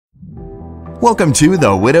Welcome to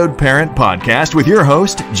the Widowed Parent Podcast with your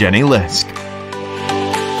host, Jenny Lisk.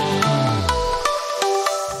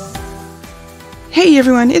 Hey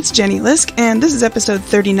everyone, it's Jenny Lisk, and this is episode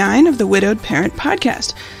 39 of the Widowed Parent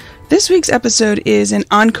Podcast. This week's episode is an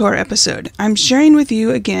encore episode. I'm sharing with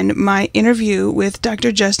you again my interview with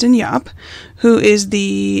Dr. Justin Yopp, who is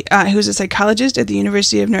who's a psychologist at the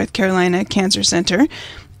University of North Carolina Cancer Center,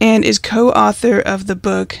 and is co-author of the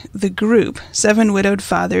book, The Group, 7 Widowed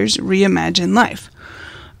Fathers Reimagine Life.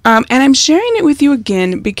 And I'm sharing it with you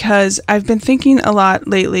again because I've been thinking a lot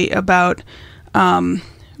lately about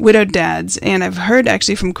widowed dads, and I've heard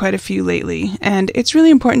actually from quite a few lately. And it's really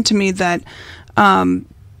important to me that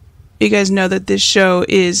you guys know that this show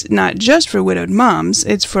is not just for widowed moms,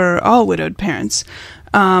 it's for all widowed parents.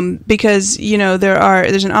 Because, you know,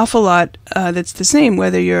 there's an awful lot that's the same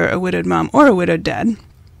whether you're a widowed mom or a widowed dad.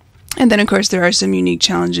 And then, of course, there are some unique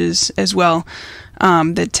challenges as well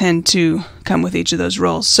that tend to come with each of those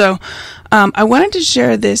roles. So I wanted to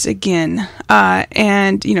share this again,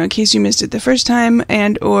 and, you know, in case you missed it the first time,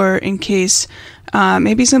 and or in case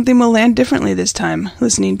maybe something will land differently this time,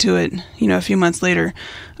 listening to it, you know, a few months later,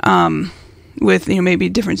 with, you know, maybe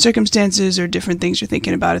different circumstances or different things you're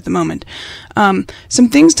thinking about at the moment. Some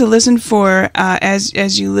things to listen for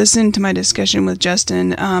as you listen to my discussion with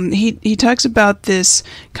Justin. He talks about this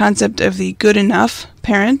concept of the good enough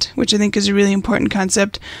parent, which I think is a really important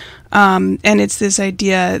concept. And it's this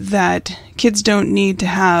idea that kids don't need to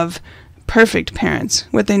have perfect parents.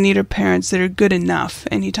 What they need are parents that are good enough.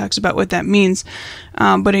 And he talks about what that means.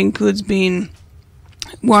 But it includes being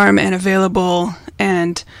warm and available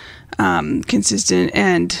and consistent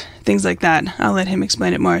and things like that. I'll let him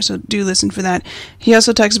explain it more, so do listen for that. He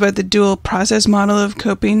also talks about the dual process model of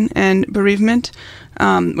coping and bereavement,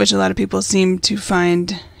 which a lot of people seem to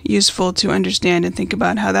find useful to understand and think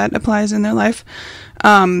about how that applies in their life.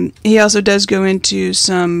 He also does go into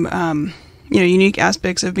some unique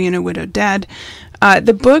aspects of being a widowed dad.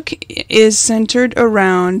 The book is centered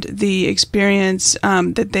around the experience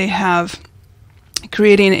that they have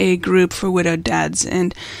creating a group for widowed dads,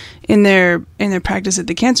 and in their practice at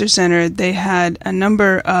the Cancer Center, they had a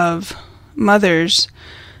number of mothers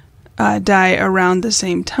die around the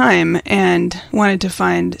same time, and wanted to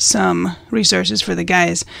find some resources for the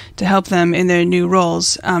guys to help them in their new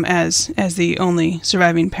roles as the only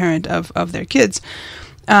surviving parent of their kids.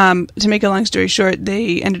 To make a long story short,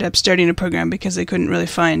 they ended up starting a program because they couldn't really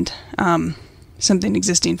find something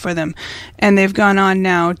existing for them, and they've gone on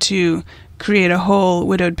now to create a whole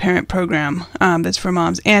widowed parent program that's for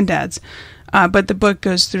moms and dads. But the book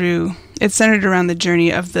goes through, it's centered around the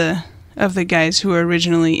journey of the guys who were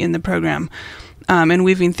originally in the program. And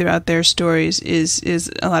weaving throughout their stories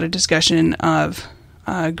is a lot of discussion of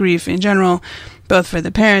grief in general, both for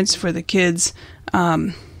the parents, for the kids,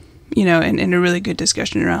 and a really good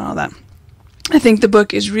discussion around all that. I think the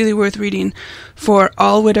book is really worth reading for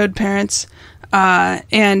all widowed parents,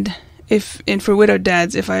 and for widowed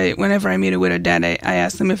dads, whenever I meet a widowed dad, I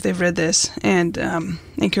ask them if they've read this and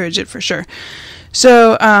encourage it for sure.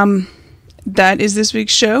 So that is this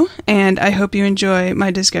week's show, and I hope you enjoy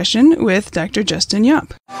my discussion with Dr. Justin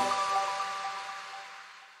Yopp.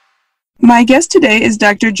 My guest today is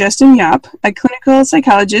Dr. Justin Yopp, a clinical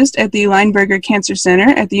psychologist at the Lineberger Cancer Center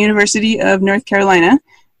at the University of North Carolina,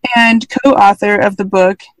 and co-author of the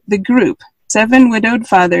book, The Group, 7 Widowed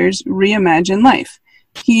Fathers Reimagine Life.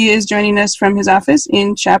 He is joining us from his office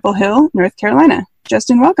in Chapel Hill, North Carolina.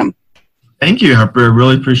 Justin, welcome. Thank you, Harper. I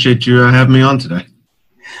really appreciate you having me on today.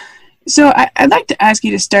 So I'd like to ask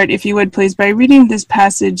you to start, if you would, please, by reading this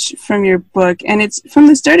passage from your book. And it's from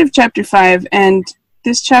the start of chapter 5, and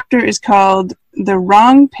this chapter is called The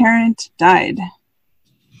Wrong Parent Died.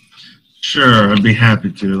 Sure, I'd be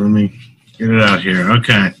happy to. Let me get it out here.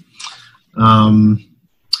 Okay.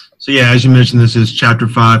 So yeah, as you mentioned, this is chapter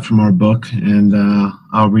 5 from our book, and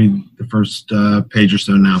I'll read the first page or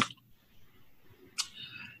so now.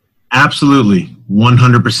 Absolutely,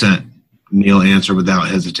 100%, Neil answered without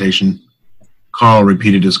hesitation. Carl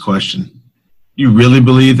repeated his question. You really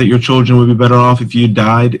believe that your children would be better off if you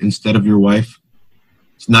died instead of your wife?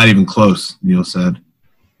 It's not even close, Neil said.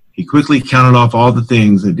 He quickly counted off all the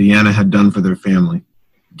things that Deanna had done for their family,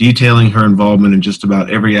 detailing her involvement in just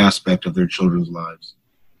about every aspect of their children's lives.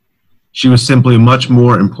 She was simply a much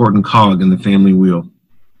more important cog in the family wheel.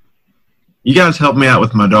 You guys helped me out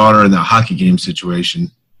with my daughter in that hockey game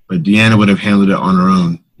situation, but Deanna would have handled it on her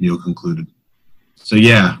own, Neil concluded. So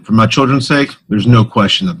yeah, for my children's sake, there's no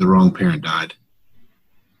question that the wrong parent died.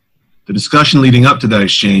 The discussion leading up to that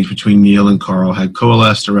exchange between Neil and Carl had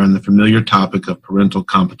coalesced around the familiar topic of parental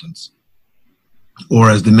competence, or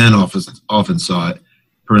as the men often saw it,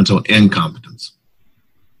 parental incompetence.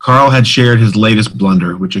 Carl had shared his latest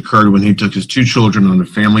blunder, which occurred when he took his 2 children on a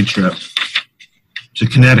family trip to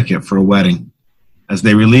Connecticut for a wedding. As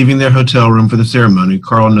they were leaving their hotel room for the ceremony,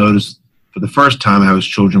 Carl noticed for the first time how his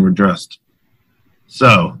children were dressed.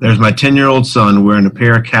 So, there's my 10-year-old son wearing a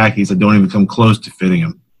pair of khakis that don't even come close to fitting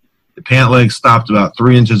him. The pant leg stopped about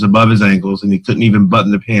 3 inches above his ankles, and he couldn't even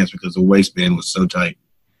button the pants because the waistband was so tight.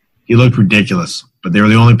 He looked ridiculous, but they were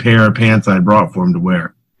the only pair of pants I had brought for him to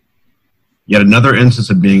wear. Yet another instance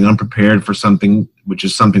of being unprepared for something, which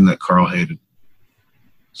is something that Carl hated.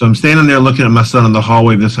 So I'm standing there looking at my son in the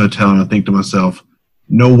hallway of this hotel, and I think to myself,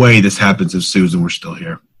 no way this happens if Susan were still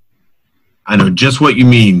here. I know just what you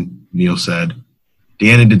mean, Neil said.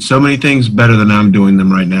 Deanna did so many things better than I'm doing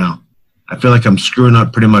them right now. I feel like I'm screwing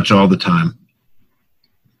up pretty much all the time.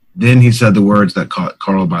 Then he said the words that caught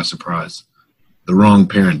Carl by surprise. The wrong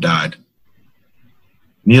parent died.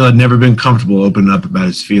 Neil had never been comfortable opening up about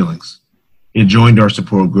his feelings. He had joined our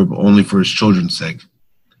support group only for his children's sake.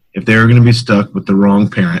 If they were going to be stuck with the wrong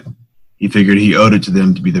parent, he figured he owed it to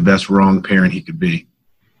them to be the best wrong parent he could be.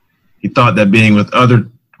 He thought that being with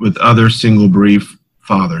other single bereaved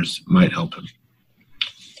fathers might help him.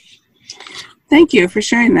 Thank you for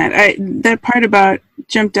sharing that. That part about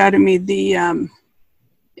jumped out at me.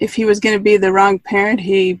 If he was going to be the wrong parent,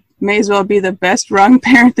 he may as well be the best wrong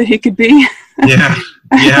parent that he could be. Yeah,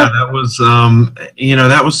 that was,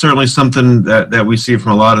 that was certainly something that we see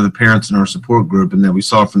from a lot of the parents in our support group, and that we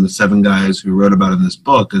saw from the 7 guys who wrote about it in this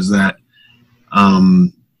book, is that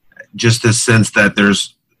just this sense that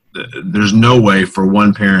there's no way for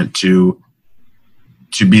one parent to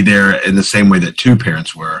be there in the same way that 2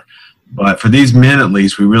 parents were. But for these men, at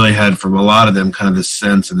least, we really had from a lot of them kind of this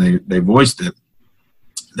sense, and they voiced it,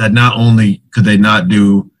 that not only could they not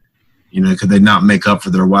do, could they not make up for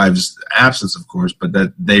their wives' absence, of course, but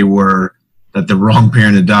that that the wrong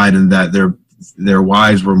parent had died, and that their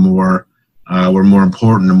wives were more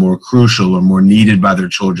important and more crucial or more needed by their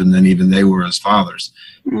children than even they were as fathers.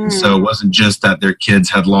 And so it wasn't just that their kids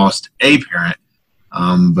had lost a parent,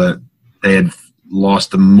 but they had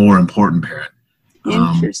lost a more important parent.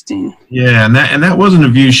 Interesting. And that wasn't a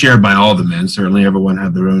view shared by all the men. Certainly everyone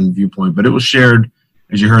had their own viewpoint, but it was shared,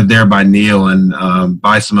 as you heard there, by Neil and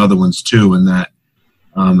by some other ones too. And that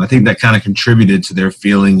I think that kind of contributed to their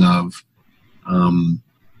feeling of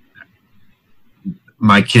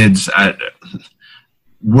my kids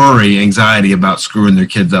anxiety about screwing their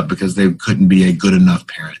kids up because they couldn't be a good enough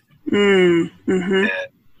parent. Mm-hmm.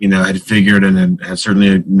 And, had figured and had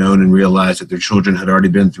certainly known and realized that their children had already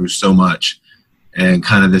been through so much, and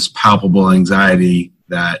kind of this palpable anxiety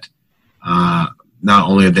that not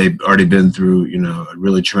only have they already been through, a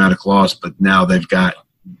really traumatic loss, but now they've got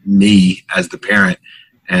me as the parent,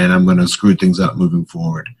 and I'm going to screw things up moving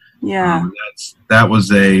forward. Yeah. That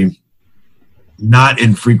was a not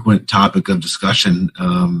infrequent topic of discussion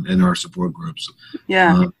in our support groups.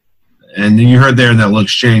 Yeah. And you heard there in that little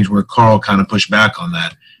exchange where Carl kind of pushed back on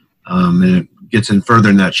that. And it gets in further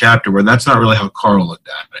in that chapter where that's not really how Carl looked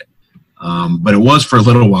at it. But it was for a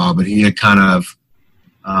little while, but he had kind of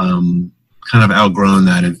outgrown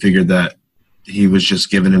that and figured that he was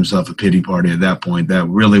just giving himself a pity party at that point, that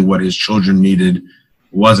really what his children needed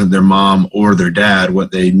wasn't their mom or their dad.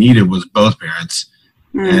 What they needed was both parents.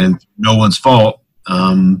 And no one's fault.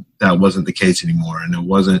 That wasn't the case anymore. And it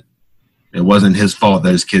wasn't his fault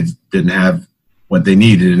that his kids didn't have what they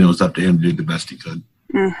needed, and it was up to him to do the best he could.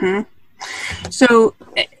 Mm-hmm. So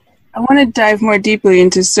I want to dive more deeply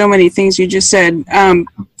into so many things you just said.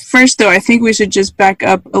 First, though, I think we should just back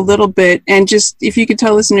up a little bit, and just if you could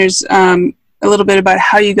tell listeners a little bit about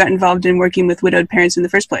how you got involved in working with widowed parents in the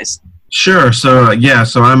first place. Sure. So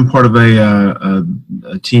I'm part of a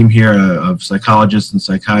team here of psychologists and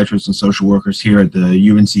psychiatrists and social workers here at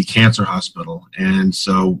the UNC Cancer Hospital. And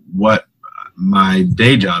so what my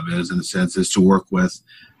day job is, in a sense, is to work with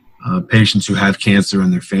patients who have cancer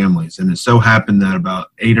and their families. And it so happened that about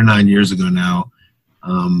 8 or 9 years ago now,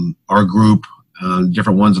 our group,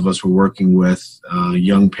 different ones of us, were working with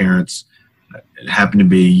young parents. It happened to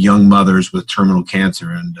be young mothers with terminal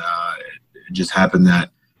cancer. And it just happened that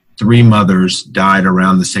 3 mothers died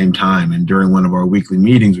around the same time. And during one of our weekly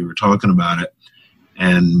meetings, we were talking about it.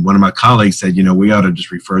 And one of my colleagues said, we ought to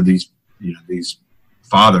just refer these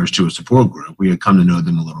fathers to a support group. We had come to know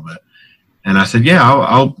them a little bit. And I said, yeah,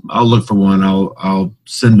 I'll look for one. I'll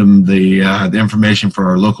send them the information for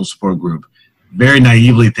our local support group, very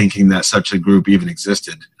naively thinking that such a group even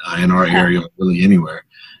existed in our area, or really anywhere.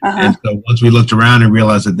 And so once we looked around and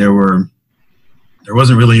realized that there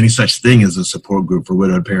wasn't really any such thing as a support group for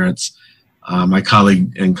widowed parents, my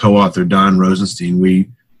colleague and co-author Don Rosenstein, we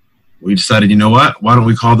we decided, you know what, why don't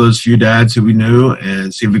we call those few dads who we knew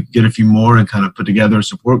and see if we could get a few more and kind of put together a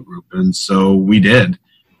support group. And so we did.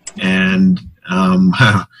 And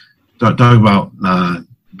talk about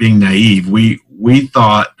being naive. We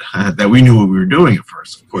thought that we knew what we were doing at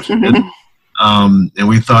first. Of course we didn't. And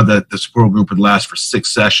we thought that the support group would last for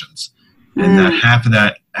 6 sessions. And that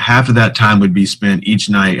half of that time would be spent each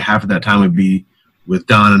night. Half of that time would be with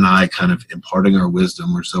Don and I kind of imparting our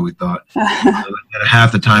wisdom, or so we thought.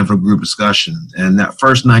 Half the time for group discussion. And that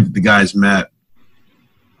first night that the guys met,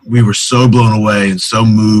 we were so blown away and so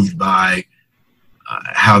moved by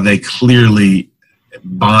how they clearly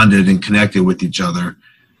bonded and connected with each other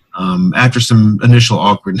after some initial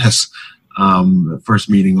awkwardness, first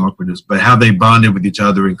meeting awkwardness, but how they bonded with each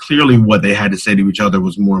other, and clearly what they had to say to each other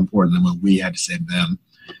was more important than what we had to say to them.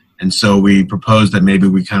 And so we proposed that maybe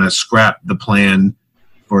we kind of scrap the plan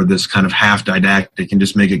for this kind of half didactic and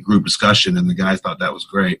just make it group discussion. And the guys thought that was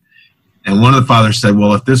great. And one of the fathers said,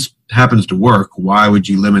 well, if this happens to work, why would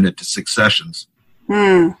you limit it to 6 sessions?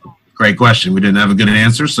 Great question. We didn't have a good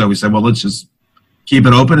answer. So we said, well, let's just keep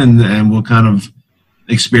it open and we'll kind of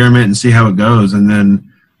experiment and see how it goes. And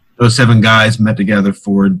then those 7 guys met together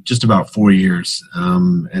for just about 4 years.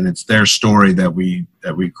 And it's their story that we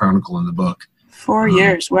chronicle in the book. 4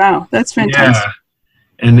 years. Wow. That's fantastic. Yeah.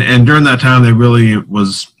 And during that time, they really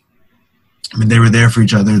was, I mean, they were there for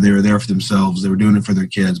each other. They were there for themselves. They were doing it for their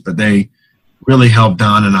kids, but they really helped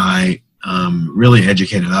Don and I, really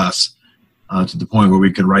educated us to the point where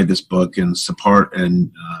we could write this book and support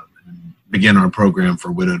and begin our program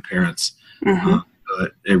for widowed parents.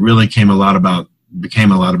 It really became a lot about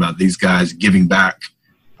these guys giving back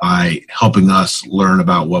by helping us learn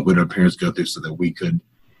about what widowed parents go through so that we could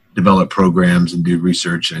develop programs and do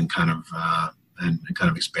research and kind of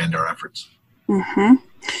expand our efforts.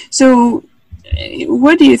 So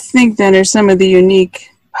what do you think then are some of the unique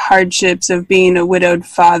hardships of being a widowed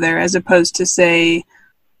father as opposed to, say,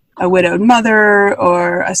 a widowed mother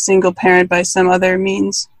or a single parent by some other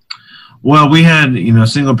means? Well, we had,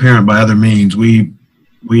 single parent by other means. We've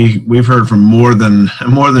heard from more than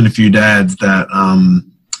a few dads that,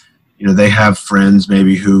 they have friends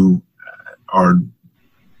maybe who are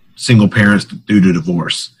single parents due to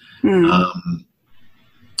divorce.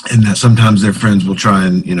 And that sometimes their friends will try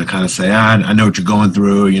and, kind of say, I know what you're going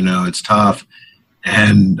through, it's tough.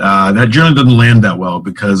 And that generally doesn't land that well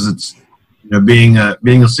because it's, being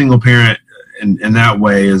a single parent in that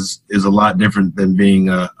way is a lot different than being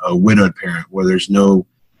a widowed parent where there's no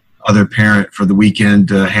other parent for the weekend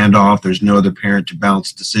to hand off. There's no other parent to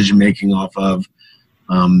bounce decision-making off of.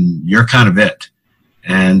 You're kind of it.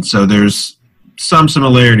 And so there's some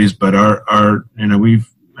similarities, but we've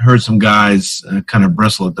heard some guys kind of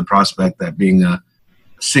bristle at the prospect that being a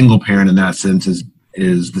single parent in that sense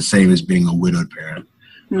is the same as being a widowed parent.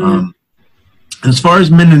 As far as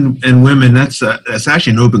men and women, that's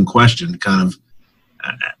actually an open question, kind of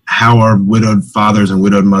how are widowed fathers and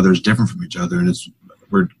widowed mothers different from each other. And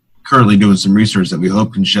we're currently doing some research that we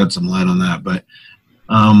hope can shed some light on that. But,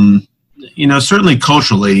 certainly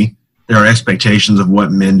culturally, there are expectations of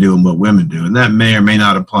what men do and what women do, and that may or may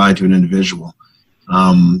not apply to an individual.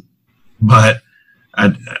 But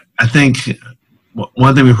I think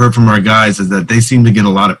one thing we've heard from our guys is that they seem to get a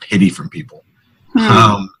lot of pity from people.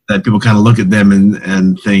 That people kind of look at them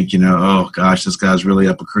and think, oh gosh, this guy's really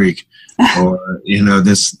up a creek, or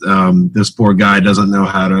this poor guy doesn't know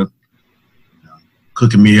how to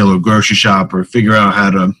cook a meal or grocery shop or figure out how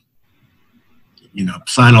to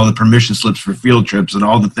sign all the permission slips for field trips and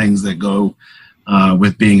all the things that go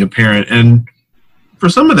with being a parent. And for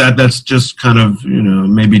some of that, that's just kind of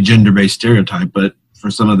maybe gender-based stereotype, but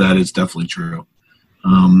for some of that, it's definitely true.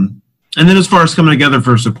 And then as far as coming together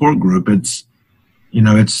for a support group, it's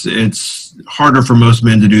harder for most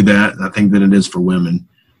men to do that, I think, than it is for women.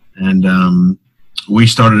 And we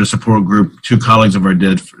started a support group, 2 colleagues of our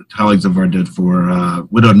did for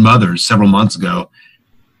widowed mothers several months ago.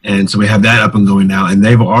 And so we have that up and going now. And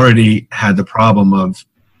they've already had the problem of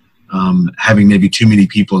having maybe too many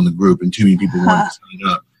people in the group and too many people wanting to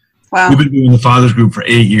sign up. Wow. We've been doing the fathers group for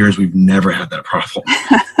 8 years. We've never had that problem.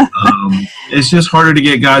 It's just harder to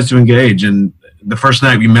get guys to engage. And the first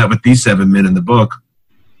night we met with these 7 men in the book,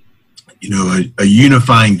 a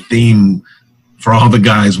unifying theme for all the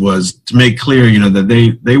guys was to make clear,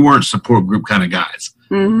 that they weren't support group kind of guys.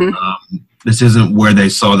 This isn't where they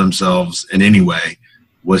saw themselves in any way,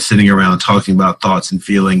 was sitting around talking about thoughts and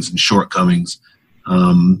feelings and shortcomings.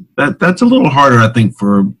 That's a little harder, I think,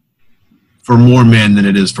 for more men than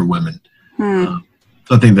it is for women. So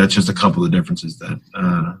So I think that's just a couple of differences that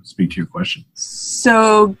speak to your question.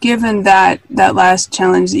 So given that last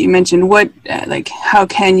challenge that you mentioned, what how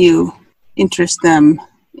can you interest them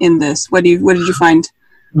in this? What did you find?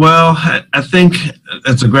 Well, I think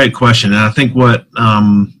that's a great question. And I think what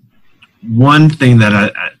one thing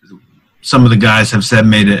that some of the guys have said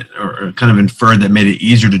made it, or kind of inferred that made it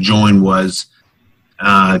easier to join, was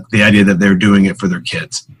the idea that they're doing it for their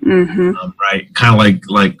kids. Mm-hmm. Right? Kind of like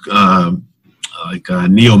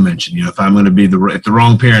Neil mentioned, if I'm going to be if the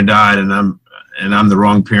wrong parent died and I'm the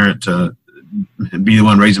wrong parent to be the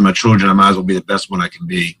one raising my children, I might as well be the best one I can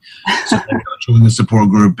be. So I'm join the support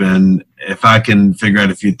group, and if I can figure out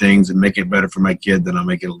a few things and make it better for my kid, then I'll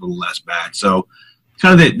make it a little less bad. So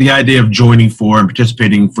kind of the idea of joining for and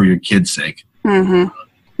participating for your kid's sake. Mm-hmm.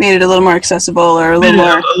 Made it a little more accessible, or a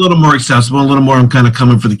little more accessible, a little more. I'm kind of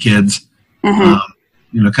coming for the kids.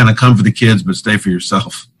 Mm-hmm. Kind of come for the kids, but stay for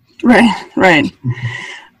yourself. Right.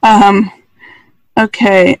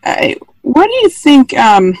 Okay. What do you think?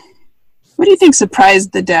 What do you think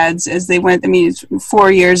surprised the dads as they went? I mean, it's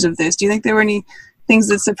 4 years of this. Do you think there were any things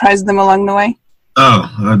that surprised them along the way?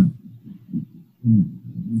 Oh,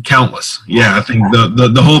 countless. Yeah, I think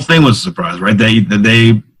the whole thing was a surprise, right?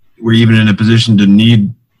 They were even in a position to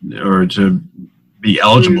need or to be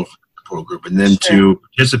eligible for the support group, and then to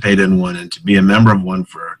participate in one and to be a member of one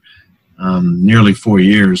for nearly 4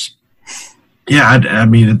 years. Yeah, I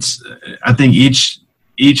mean, I think each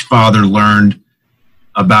father learned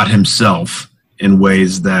about himself in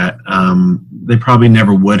ways that they probably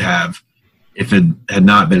never would have if it had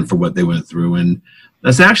not been for what they went through. And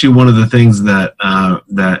that's actually one of the things that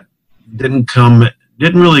that didn't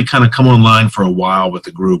really kind of come online for a while with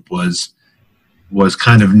the group was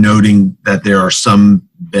kind of noting that there are some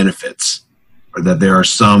benefits, or that there are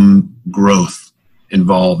some growth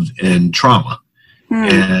involved in trauma.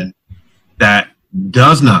 And that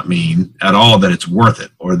does not mean at all that it's worth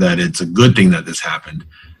it or that it's a good thing that this happened.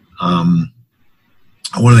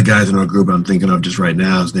 One of the guys in our group I'm thinking of just right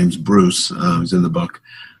now, his name's Bruce. He's in the book.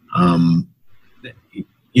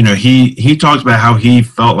 He talks about how he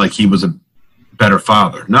felt like he was a better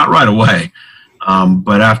father, not right away,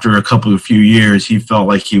 but after a few years, he felt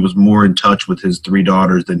like he was more in touch with his 3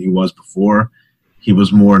 daughters than he was before. He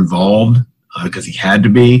was more involved because he had to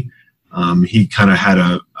be. He kind of had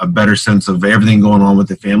a better sense of everything going on with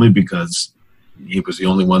the family because he was the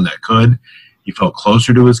only one that could. He felt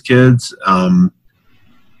closer to his kids.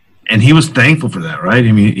 And he was thankful for that, right?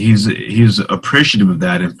 I mean, he's appreciative of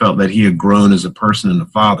that and felt that he had grown as a person and a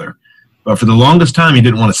father. But for the longest time, he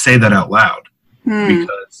didn't want to say that out loud.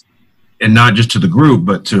 Because, and not just to the group,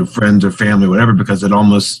 but to friends or family, whatever, because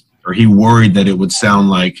he worried that it would sound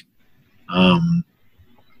like,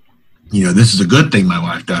 this is a good thing my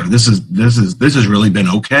wife died, or this has really been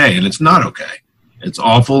okay, and it's not okay. It's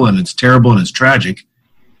awful, and it's terrible, and it's tragic.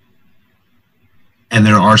 And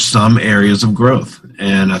there are some areas of growth.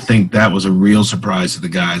 And I think that was a real surprise to the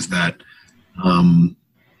guys that, when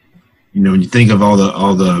you think of all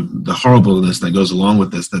the horribleness that goes along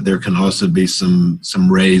with this, that there can also be some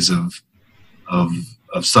rays of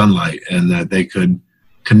sunlight, and that they could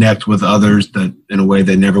connect with others that in a way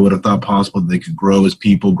they never would have thought possible. They could grow as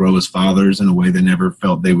people, grow as fathers in a way they never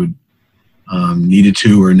felt they would needed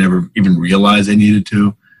to, or never even realized they needed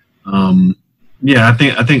to. I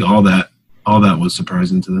think all that was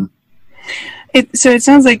surprising to them. So it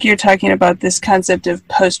sounds like you're talking about this concept of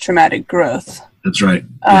post-traumatic growth. That's right.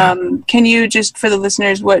 Can you just, for the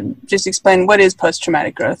listeners, explain what is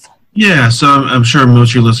post-traumatic growth? Yeah, so I'm sure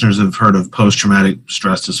most of your listeners have heard of post-traumatic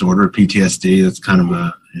stress disorder, PTSD. It's kind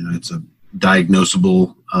of it's a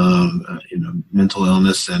diagnosable, mental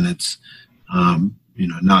illness, and it's,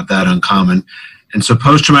 not that uncommon. And so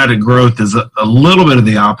post-traumatic growth is a little bit of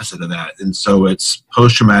the opposite of that. And so it's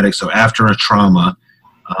post-traumatic. So after a trauma,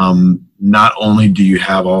 not only do you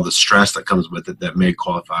have all the stress that comes with it that may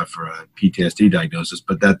qualify for a PTSD diagnosis,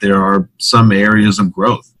 but that there are some areas of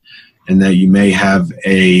growth, and that you may have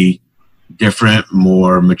a different,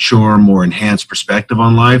 more mature, more enhanced perspective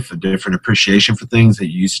on life, a different appreciation for things that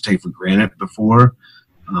you used to take for granted before,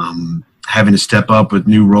 having to step up with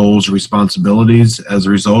new roles or responsibilities as a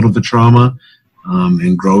result of the trauma,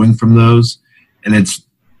 and growing from those. And it's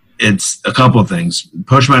a couple of things.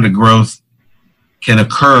 Post-traumatic growth can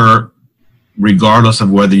occur regardless of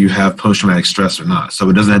whether you have post-traumatic stress or not. So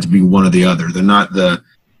it doesn't have to be one or the other. They're not the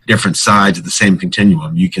different sides of the same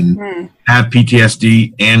continuum. You can have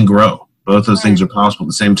PTSD and grow. Both those things are possible at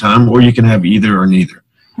the same time, or you can have either or neither.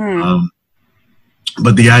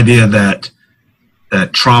 But the idea that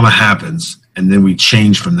trauma happens and then we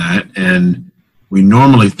change from that, and we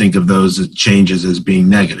normally think of those as changes as being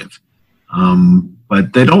negative.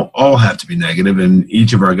 but they don't all have to be negative. And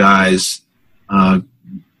each of our guys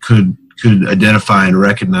could identify and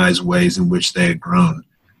recognize ways in which they had grown,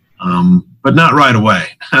 but not right away.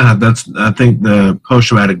 I think the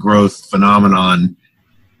post-traumatic growth phenomenon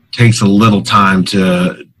takes a little time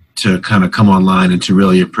to kind of come online and to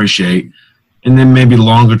really appreciate, and then maybe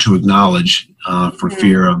longer to acknowledge for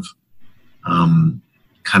fear of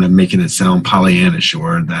kind of making it sound Pollyannish,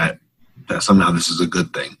 or that somehow this is a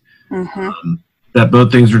good thing. That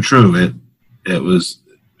both things are true.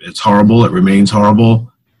 It's horrible. It remains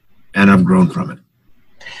horrible, and I've grown from it.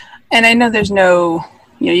 And I know there's no,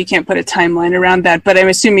 you can't put a timeline around that, but I'm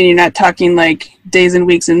assuming you're not talking like days and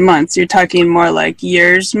weeks and months. You're talking more like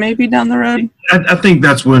years maybe down the road? I think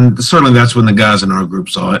that's when the guys in our group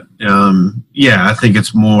saw it. I think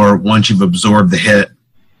it's more once you've absorbed the hit,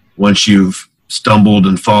 once you've stumbled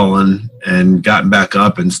and fallen and gotten back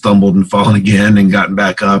up and stumbled and fallen again and gotten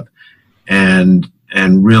back up, and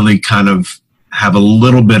really kind of have a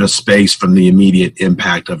little bit of space from the immediate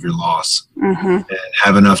impact of your loss, and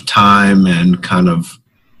have enough time and kind of,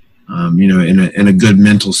 in a good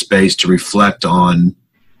mental space to reflect on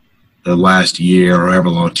the last year or however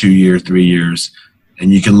long, 2 years, 3 years.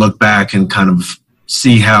 And you can look back and kind of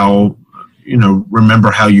see how, remember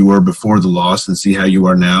how you were before the loss and see how you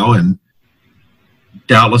are now. And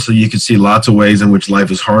doubtlessly you can see lots of ways in which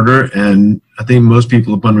life is harder. And I think most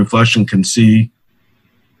people upon reflection can see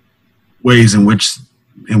ways in which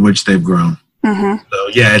they've grown. So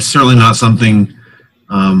yeah, it's certainly not something,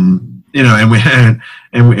 and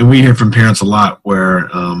we hear from parents a lot where,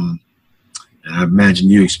 and I imagine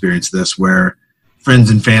you experience this, where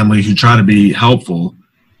friends and family who try to be helpful,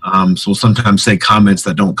 so sometimes say comments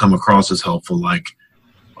that don't come across as helpful, like,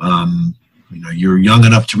 you're young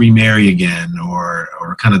enough to remarry again, or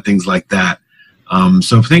kind of things like that.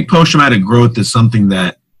 So I think post-traumatic growth is something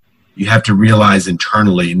that you have to realize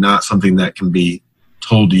internally, not something that can be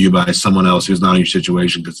told to you by someone else who's not in your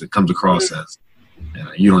situation, because it comes across as,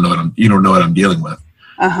 you don't know what I'm dealing with.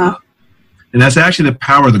 And that's actually the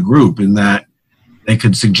power of the group, in that they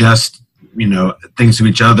could suggest, things to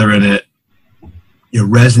each other, and it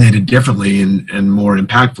resonated differently and more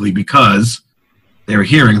impactfully because they were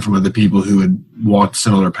hearing from other people who had walked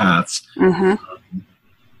similar paths.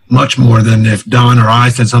 Much more than if Don or I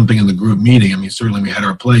said something in the group meeting. I mean, certainly we had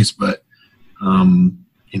our place, but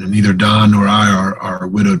neither Don nor I are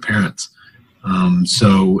widowed parents.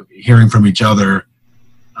 So hearing from each other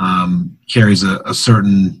carries a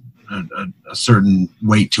certain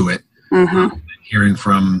weight to it. Hearing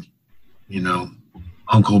from,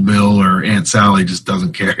 Uncle Bill or Aunt Sally just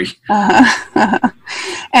doesn't carry.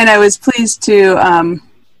 And I was pleased to,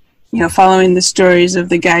 following the stories of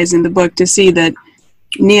the guys in the book, to see that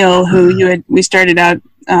Neil, who we started out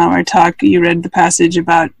our talk, you read the passage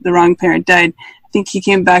about the wrong parent died. I think he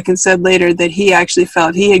came back and said later that he actually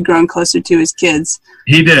felt he had grown closer to his kids.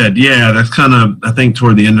 He did, yeah. That's kind of, I think,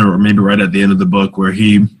 toward the end, or maybe right at the end of the book, where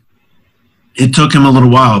it took him a little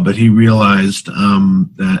while, but he realized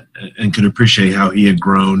that and could appreciate how he had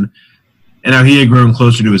grown and how he had grown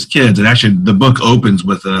closer to his kids. And actually, the book opens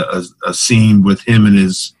with a scene with him and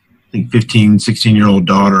his, I think, 15, 16-year-old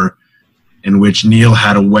daughter, in which Neil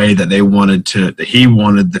had a way that he wanted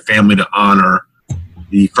the family to honor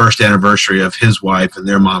the first anniversary of his wife and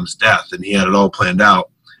their mom's death. And he had it all planned out.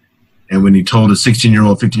 And when he told his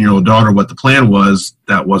 16-year-old, 15-year-old daughter what the plan was,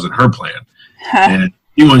 that wasn't her plan. And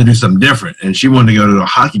he wanted to do something different. And she wanted to go to a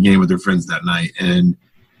hockey game with her friends that night. And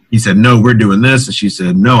he said, no, we're doing this. And she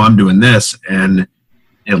said, no, I'm doing this. And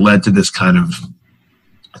it led to this kind of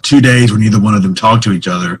 2 days where neither one of them talked to each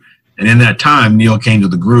other. And in that time, Neil came to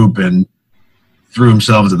the group and threw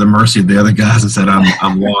himself at the mercy of the other guys and said,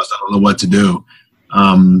 I'm lost. I don't know what to do.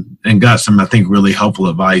 And got some, I think, really helpful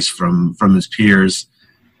advice from his peers.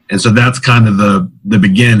 And so that's kind of the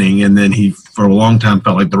beginning. And then he, for a long time,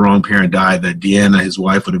 felt like the wrong parent died, that Deanna, his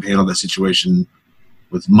wife, would have handled that situation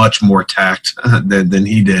with much more tact than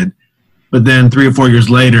he did. But then 3 or 4 years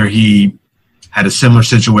later, he had a similar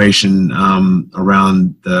situation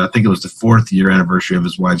around, I think it was the 4th year anniversary of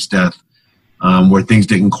his wife's death, where things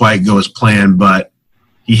didn't quite go as planned, but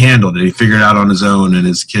he handled it. He figured it out on his own, and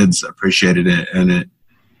his kids appreciated it. And it,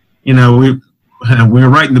 we were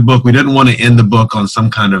writing the book. We didn't want to end the book on some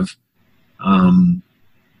kind of,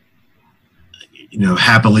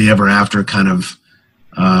 happily ever after kind of,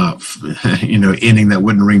 ending that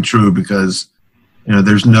wouldn't ring true, because,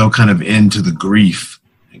 there's no kind of end to the grief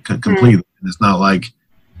completely. It's not like,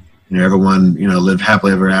 everyone, lived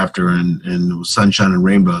happily ever after and it was sunshine and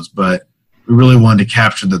rainbows, but we really wanted to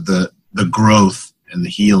capture the growth and the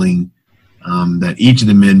healing that each of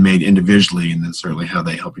the men made individually, and then certainly how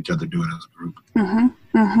they help each other do it as a group.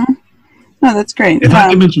 Oh, that's great. If I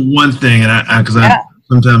can mention one thing, and because I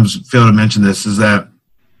sometimes fail to mention this, is that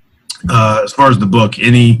as far as the book,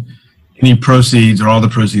 any proceeds or all the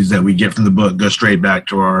proceeds that we get from the book go straight back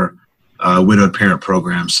to our widowed parent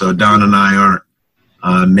program. So Don and I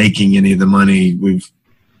aren't making any of the money. We've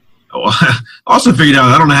also figured out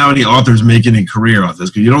I don't know how any authors make any career off this,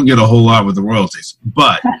 because you don't get a whole lot with the royalties.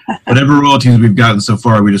 But whatever royalties we've gotten so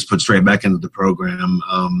far, we just put straight back into the program.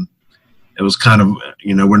 It was kind of,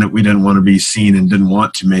 we didn't want to be seen and didn't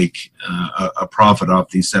want to make a profit off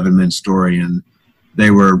these 7 men's story, and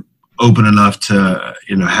they were open enough to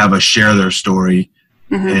have us share their story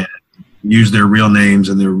and use their real names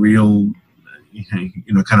and their real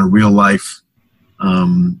kind of real life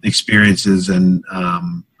experiences, and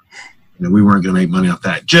we weren't going to make money off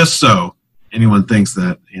that. Just so anyone thinks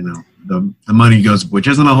that the money goes, which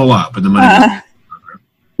isn't a whole lot, but the money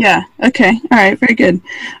yeah, okay, all right, very good.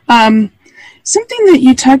 Something that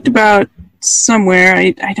you talked about somewhere,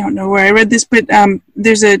 I don't know where I read this, but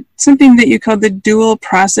there's something that you called the dual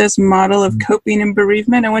process model of coping and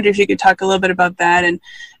bereavement. I wonder if you could talk a little bit about that, and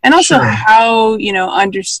also how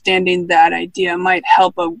understanding that idea might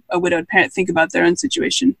help a widowed parent think about their own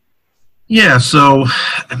situation. Yeah, so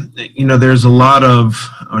there's not a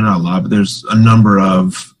lot, but there's a number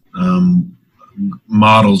of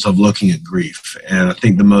models of looking at grief, and I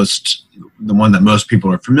think the one that most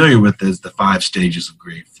people are familiar with is the 5 stages of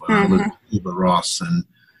grief. With Ross, and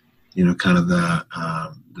kind of the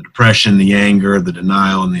depression, the anger, the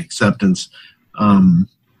denial, and the acceptance. And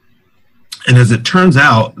as it turns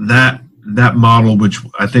out, that model, which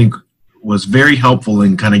I think was very helpful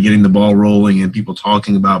in kind of getting the ball rolling and people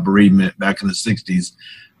talking about bereavement back in the 60s,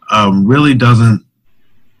 really doesn't.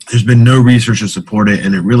 There's been no research to support it,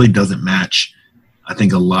 and it really doesn't match, I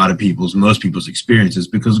think, most people's experiences,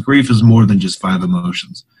 because grief is more than just 5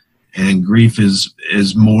 emotions. And grief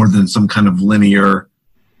is more than some kind of linear,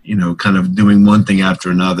 kind of doing one thing after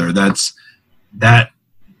another. That,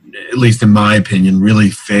 at least in my opinion, really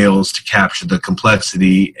fails to capture the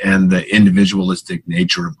complexity and the individualistic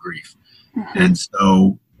nature of grief. And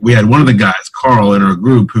so we had one of the guys, Carl, in our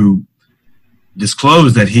group, who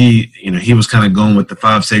disclosed that he was kind of going with the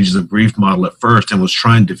 5 stages of grief model at first, and was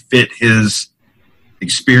trying to fit his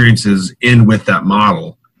experiences in with that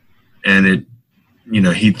model. And it,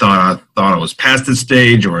 he thought I was past this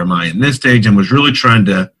stage, or am I in this stage, and was really trying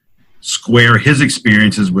to square his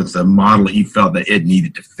experiences with the model he felt that it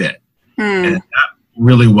needed to fit. And that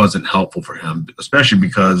really wasn't helpful for him, especially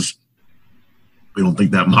because we don't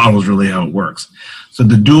think that model is really how it works. So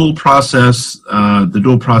the dual process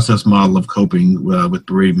model of coping with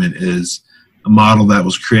bereavement is a model that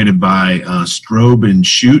was created by Strobe and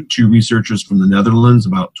Schutt, 2 researchers from the Netherlands,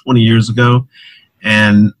 about 20 years ago.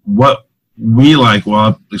 And what we like, well,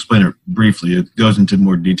 I'll explain it briefly. It goes into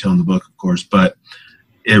more detail in the book, of course, but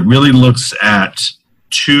it really looks at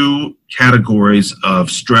 2 categories of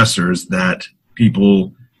stressors that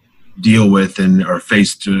people deal with and are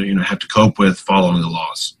faced to, have to cope with following a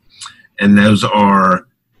loss. And those are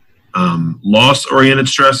loss-oriented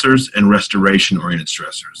stressors and restoration-oriented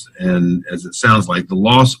stressors. And as it sounds like, the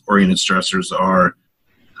loss-oriented stressors are,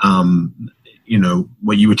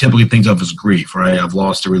 what you would typically think of as grief, right? I've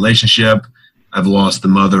lost a relationship. I've lost the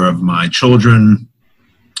mother of my children.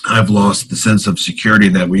 I've lost the sense of security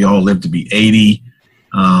that we all live to be 80.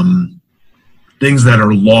 Things that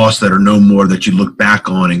are lost, that are no more, that you look back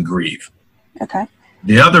on and grieve. Okay.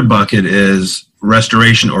 The other bucket is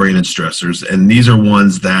restoration-oriented stressors, and these are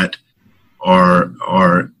ones that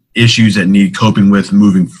are issues that need coping with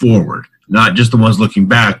moving forward, not just the ones looking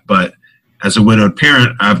back. But as a widowed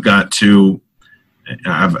parent, I've got to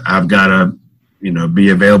be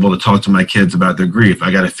available to talk to my kids about their grief.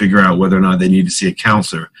 I got to figure out whether or not they need to see a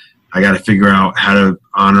counselor. I got to figure out how to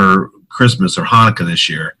honor Christmas or Hanukkah this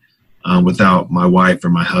year without my wife or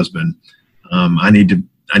my husband. I need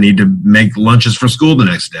to make lunches for school the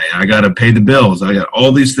next day. I got to pay the bills. I got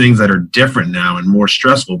all these things that are different now and more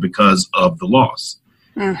stressful because of the loss.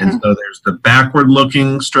 And so there's the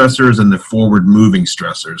backward-looking stressors and the forward-moving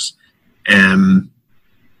stressors. And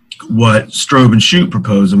what Strobe and Schutt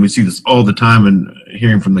propose, and we see this all the time and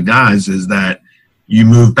hearing from the guys, is that you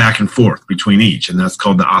move back and forth between each, and that's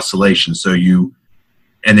called the oscillation.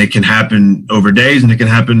 And it can happen over days, and it can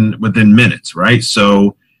happen within minutes, right?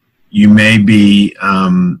 So you may be,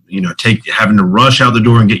 having to rush out the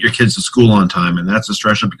door and get your kids to school on time, and that's a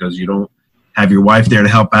stressor because you don't have your wife there to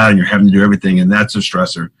help out, and you're having to do everything, and that's a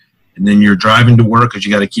stressor. And then you're driving to work because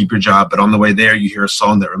you got to keep your job, but on the way there, you hear a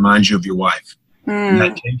song that reminds you of your wife. And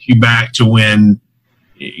that takes you back to when,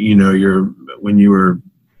 when you were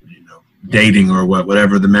dating or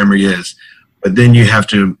whatever the memory is. But then you have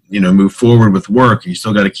to, move forward with work. You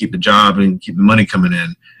still got to keep the job and keep the money coming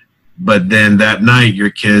in. But then that night, your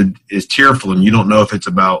kid is tearful, and you don't know if it's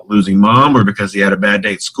about losing mom or because he had a bad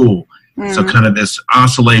day at school. Mm-hmm. So kind of this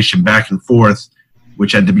oscillation back and forth,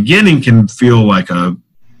 which at the beginning can feel like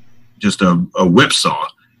just a whipsaw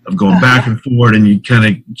of going back and forward, and you kind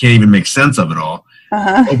of can't even make sense of it all.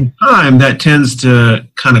 Over time, that tends to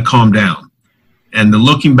kind of calm down. And the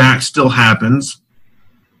looking back still happens,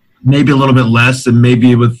 maybe a little bit less, and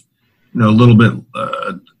maybe with a little bit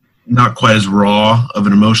not quite as raw of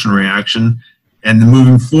an emotional reaction. And the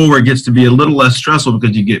moving forward gets to be a little less stressful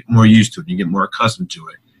because you get more used to it, you get more accustomed to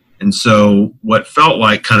it. And so what felt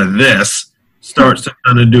like kind of this starts to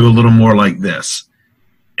kind of do a little more like this.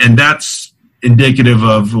 And that's indicative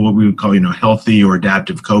of what we would call, healthy or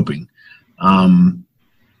adaptive coping.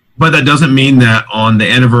 But that doesn't mean that on the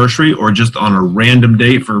anniversary or just on a random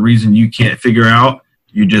date for a reason you can't figure out,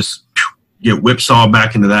 you just get whipsawed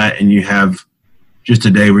back into that and you have just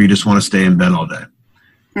a day where you just want to stay in bed all day.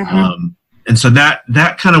 Mm-hmm. And so that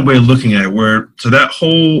kind of way of looking at it, so that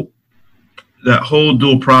whole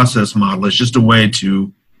dual process model is just a way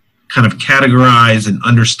to kind of categorize and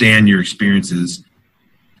understand your experiences.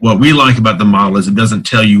 What we like about the model is it doesn't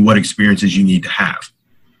tell you what experiences you need to have.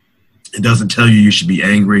 It doesn't tell you should be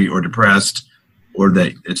angry or depressed or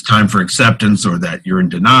that it's time for acceptance or that you're in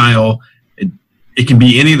denial. It can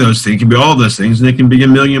be any of those things. It can be all those things, and it can be a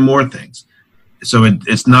million more things. So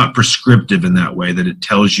it's not prescriptive in that way that it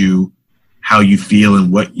tells you how you feel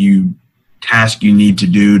and what task you need to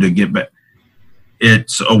do to get back.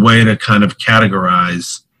 It's a way to kind of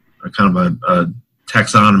categorize or kind of a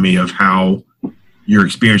taxonomy of how your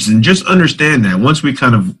experiences, and just understand that once we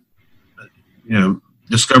kind of,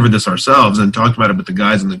 discovered this ourselves and talked about it with the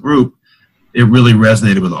guys in the group, it really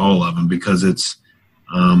resonated with all of them because it's,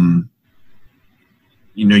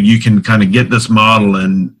 you can kind of get this model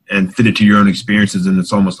and fit it to your own experiences, and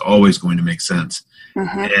it's almost always going to make sense.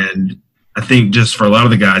 And I think just for a lot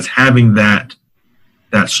of the guys, having that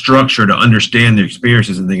structure to understand their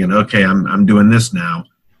experiences and thinking, okay, I'm doing this now,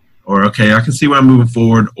 or okay, I can see why I'm moving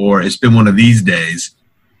forward, or it's been one of these days,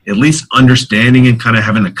 at least understanding and kind of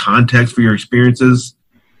having a context for your experiences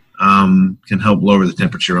can help lower the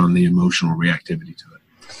temperature on the emotional reactivity to it.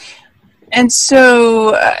 And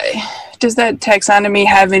so does that taxonomy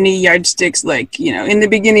have any yardsticks? Like, in the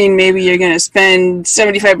beginning, maybe you're going to spend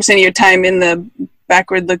 75% of your time in the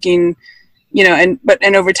backward looking, and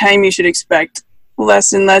over time you should expect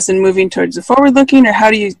less and less and moving towards the forward looking, or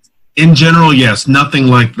how do you? In general, yes, nothing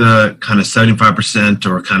like the kind of 75%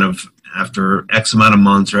 or kind of after X amount of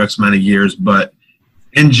months or X amount of years, but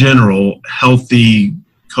in general, healthy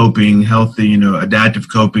coping, adaptive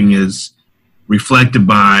coping is reflected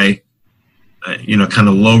by, kind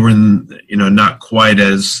of lowering, not quite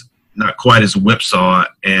as whipsaw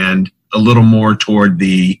and a little more toward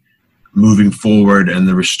the moving forward and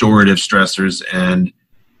the restorative stressors, and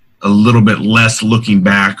a little bit less looking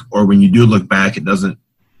back, or when you do look back, it doesn't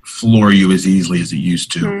floor you as easily as it used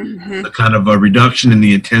to. Mm-hmm. A kind of a reduction in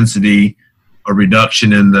the intensity, a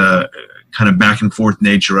reduction in the kind of back and forth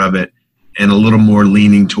nature of it, and a little more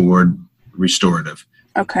leaning toward restorative.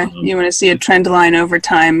 Okay. You want to see a trend line over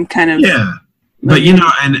time, kind of. Yeah. But,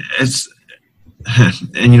 and it's,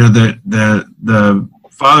 and, the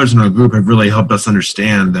fathers in our group have really helped us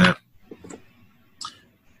understand that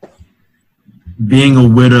being a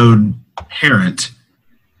widowed parent,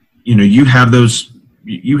 you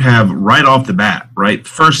have right off the bat, right?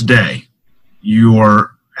 First day,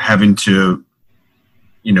 you're having to,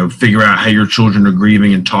 figure out how your children are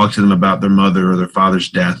grieving and talk to them about their mother or their father's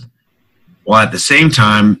death. While at the same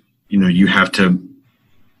time, you have to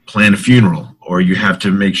plan a funeral, or you have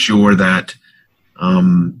to make sure that,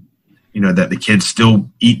 that the kids still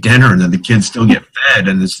eat dinner and that the kids still get fed.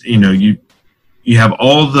 And this, you have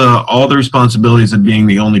all the responsibilities of being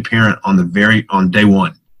the only parent on day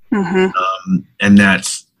one. Mm-hmm. And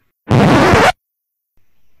that's.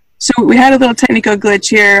 So we had a little technical glitch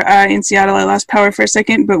here in Seattle. I lost power for a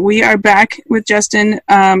second, but we are back with Justin.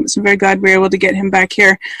 So I'm very glad we were able to get him back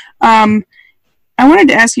here. I wanted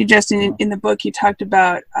to ask you, Justin, in the book you talked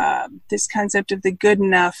about this concept of the good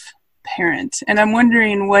enough parent. And I'm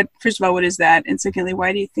wondering first of all, what is that? And secondly,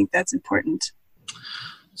 why do you think that's important?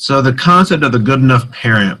 So the concept of the good enough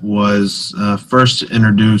parent was first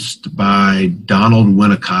introduced by Donald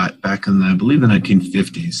Winnicott back in, I believe, the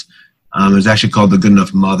 1950s. It was actually called the good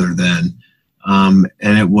enough mother then. And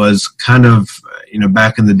it was kind of,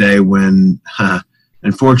 back in the day when,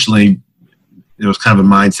 unfortunately, there was kind of a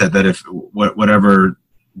mindset that if whatever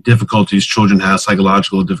difficulties children had,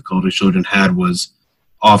 psychological difficulties children had, was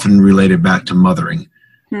often related back to mothering.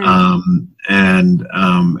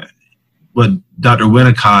 What Dr.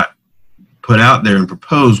 Winnicott put out there and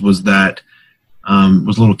proposed was that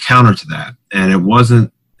was a little counter to that. And it was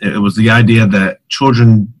the idea that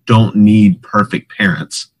children don't need perfect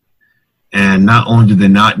parents. And not only do they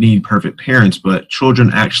not need perfect parents, but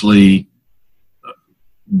children actually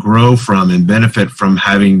grow from and benefit from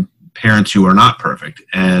having parents who are not perfect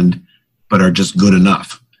but are just good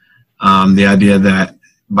enough. The idea that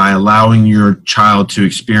by allowing your child to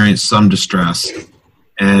experience some distress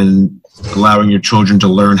and allowing your children to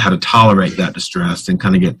learn how to tolerate that distress and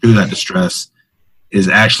kind of get through that distress is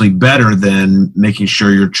actually better than making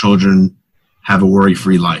sure your children have a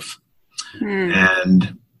worry-free life.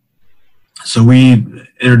 And so we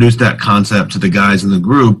introduced that concept to the guys in the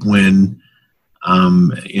group when,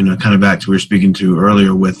 kind of back to what we were speaking to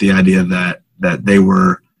earlier with the idea that they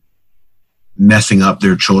were messing up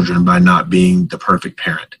their children by not being the perfect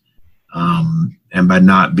parent, and by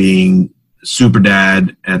not being super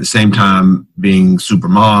dad, and at the same time being super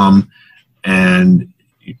mom, and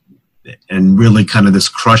really kind of this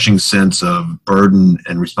crushing sense of burden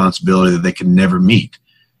and responsibility that they can never meet.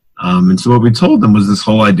 And so what we told them was this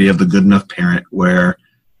whole idea of the good enough parent, where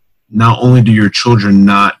not only do your children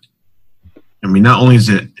not only is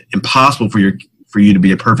it impossible for you to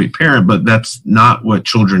be a perfect parent, but that's not what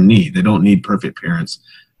children need. They don't need perfect parents.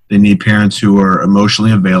 They need parents who are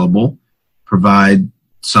emotionally available, provide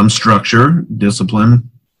some structure,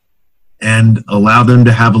 discipline, and allow them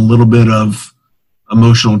to have a little bit of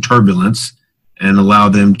emotional turbulence and allow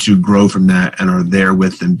them to grow from that and are there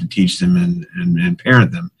with them to teach them and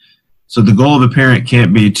parent them. So the goal of a parent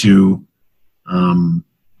can't be to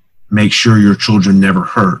make sure your children never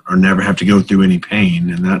hurt or never have to go through any pain.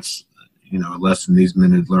 And that's, a lesson these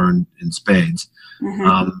men had learned in spades.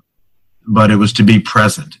 But it was to be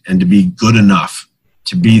present and to be good enough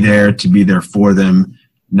to be there for them,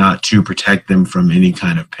 not to protect them from any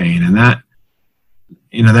kind of pain. And that,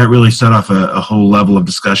 that really set off a whole level of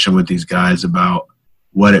discussion with these guys about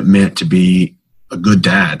what it meant to be a good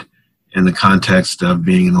dad in the context of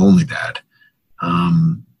being an only dad.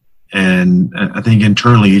 And I think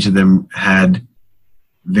internally each of them had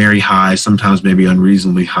very high, sometimes maybe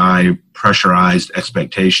unreasonably high, pressurized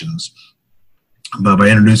expectations. But by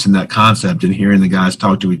introducing that concept and hearing the guys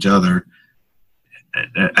talk to each other,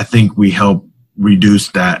 I think we help reduce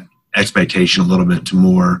that expectation a little bit to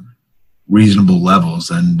more reasonable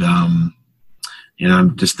levels. And,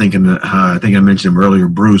 I'm just thinking that I think I mentioned him earlier,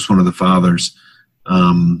 Bruce, one of the fathers,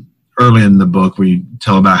 early in the book, we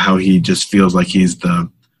tell about how he just feels like he's the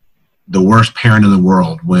worst parent in the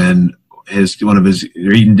world when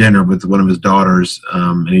they're eating dinner with one of his daughters,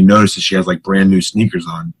 and he notices she has like brand new sneakers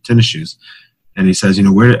on, tennis shoes. And he says,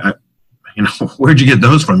 where'd you get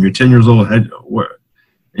those from? You're 10 years old. And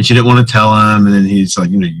she didn't want to tell him. And then he's like,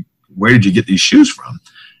 where did you get these shoes from?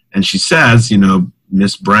 And she says,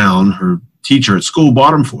 Miss Brown, her teacher at school,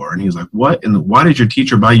 bought them for her. And he's like, what? And why did your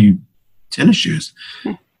teacher buy you tennis shoes?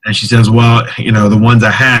 And she says, well, the ones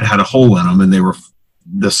I had a hole in them, and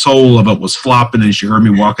the sole of it was flopping, and she heard me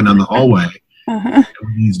walking down the hallway with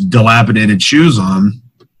these dilapidated shoes on.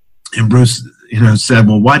 And Bruce, said,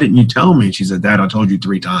 well, why didn't you tell me? She said, Dad, I told you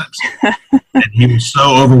 3 times. And he was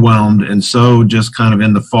so overwhelmed and so just kind of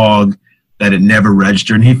in the fog that it never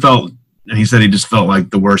registered. And he said he just felt like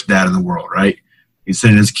the worst dad in the world, right? He's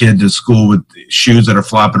sending his kid to school with shoes that are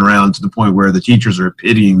flopping around to the point where the teachers are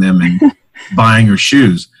pitying them and buying her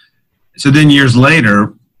shoes. So then years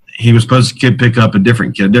later, he was supposed to pick up a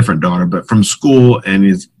different daughter, but from school, and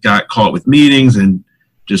he's got caught with meetings and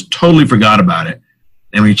just totally forgot about it.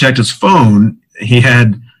 And when he checked his phone, he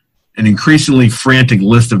had an increasingly frantic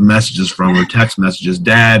list of messages from her, text messages.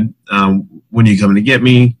 Dad, when are you coming to get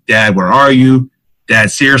me? Dad, where are you?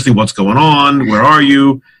 Dad, seriously, what's going on? Where are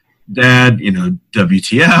you? Dad,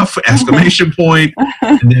 WTF, exclamation point.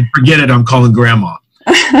 And then forget it, I'm calling grandma.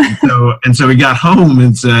 And so he got home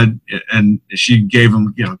and said, and she gave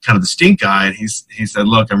him, kind of the stink eye. And he said,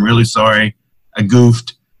 look, I'm really sorry. I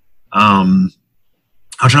goofed. I'll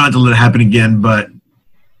try not to let it happen again, but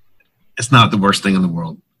it's not the worst thing in the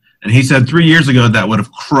world. And he said 3 years ago that would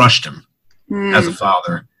have crushed him as a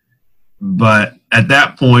father. But at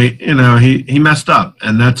that point, he messed up,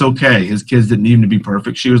 and that's okay. His kids didn't need him to be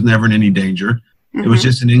perfect. She was never in any danger. It was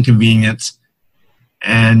just an inconvenience.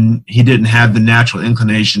 And he didn't have the natural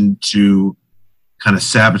inclination to kind of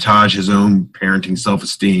sabotage his own parenting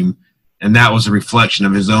self-esteem. And that was a reflection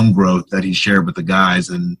of his own growth that he shared with the guys.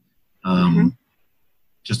 And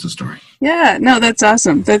just a story. Yeah, no, that's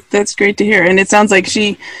awesome. That's great to hear. And it sounds like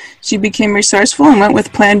she became resourceful and went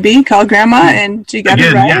with plan B, called grandma, and she got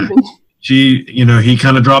it right. Yeah. He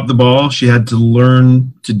kind of dropped the ball. She had to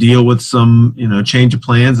learn to deal with some, change of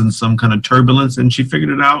plans and some kind of turbulence, and she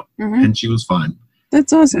figured it out, and she was fine.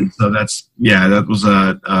 That's awesome. And so that was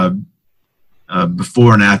a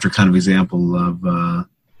before and after kind of example of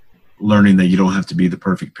learning that you don't have to be the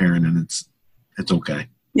perfect parent, and it's okay.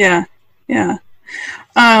 Yeah.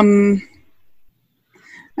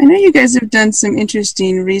 I know you guys have done some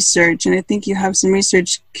interesting research, and I think you have some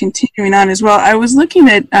research continuing on as well. I was looking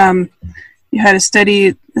at, you had a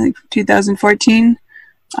study, like 2014,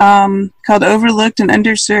 called Overlooked and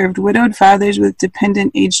Underserved Widowed Fathers with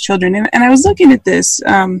Dependent Aged Children. And I was looking at this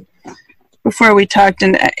before we talked,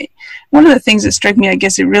 and one of the things that struck me, I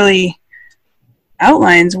guess it really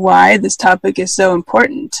outlines why this topic is so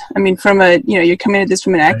important. I mean, you're coming at this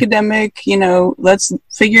from an academic, let's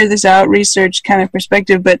figure this out, research kind of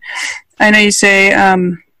perspective. But I know you say,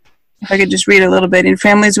 if I could just read a little bit, in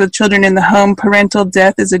families with children in the home, parental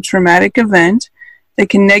death is a traumatic event that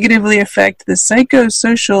can negatively affect the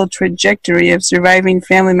psychosocial trajectory of surviving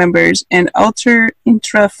family members and alter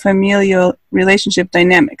intrafamilial relationship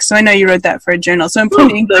dynamics. So I know you wrote that for a journal. So in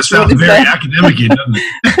plain English, that sounds very academic, doesn't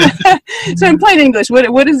it? So in plain English,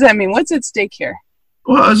 what does that mean? What's at stake here?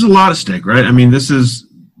 Well, there's a lot at stake, right? I mean, this is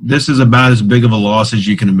about as big of a loss as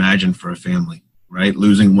you can imagine for a family, right?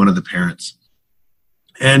 Losing one of the parents,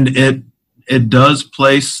 and it does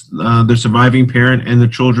place the surviving parent and the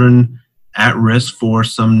children at risk for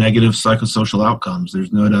some negative psychosocial outcomes.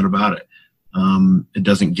 There's no doubt about it. It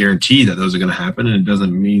doesn't guarantee that those are going to happen, and it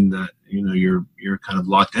doesn't mean that you're kind of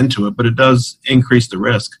locked into it, but it does increase the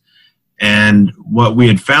risk. And what we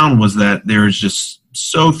had found was that there's just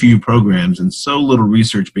so few programs and so little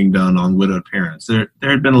research being done on widowed parents. There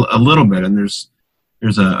had been a little bit, and there's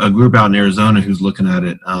a group out in Arizona who's looking at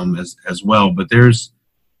it as well. But there's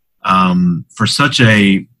for such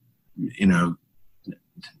a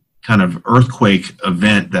kind of earthquake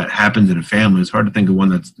event that happens in a family, it's hard to think of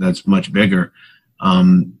one that's much bigger.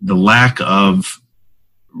 The lack of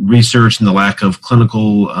research and the lack of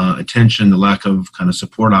clinical attention, the lack of kind of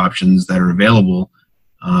support options that are available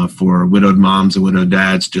for widowed moms and widowed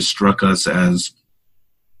dads just struck us as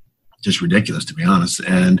just ridiculous, to be honest.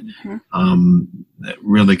 And that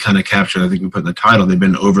really kind of captured, I think we put in the title, they've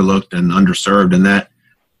been overlooked and underserved, and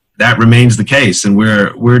that remains the case. And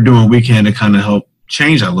we're doing what we can to kind of help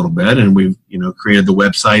change that a little bit, and we've created the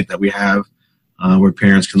website that we have where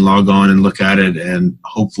parents can log on and look at it and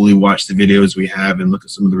hopefully watch the videos we have and look at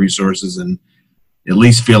some of the resources and at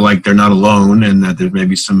least feel like they're not alone, and that there's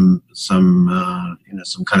maybe some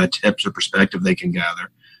kind of tips or perspective they can gather.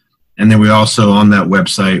 And then we also, on that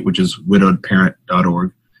website, which is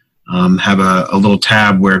widowedparent.org, have a little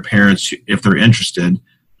tab where parents, if they're interested,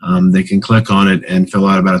 they can click on it and fill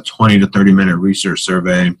out about a 20 to 30 minute research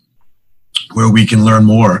survey where we can learn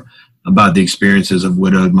more about the experiences of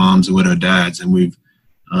widowed moms and widowed dads. And we've,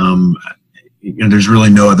 there's really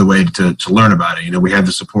no other way to learn about it. We have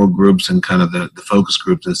the support groups and kind of the focus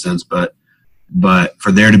groups in a sense, but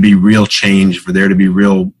for there to be real change, for there to be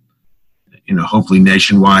real, hopefully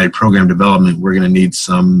nationwide program development, we're going to need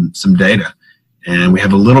some data. And we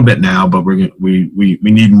have a little bit now, but we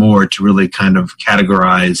need more to really kind of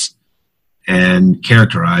categorize and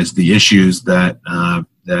characterize the issues that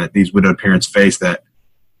these widowed parents face, that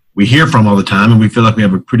we hear from all the time, and we feel like we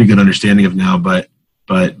have a pretty good understanding of now, but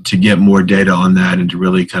to get more data on that and to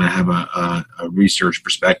really kind of have a research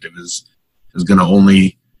perspective is going to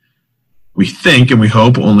only, we think and we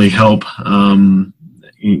hope, only help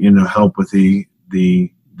help with the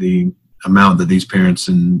amount that these parents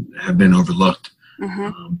have been overlooked.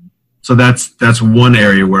 So that's one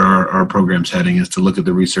area where our program's heading, is to look at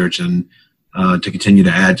the research and to continue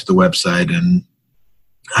to add to the website. And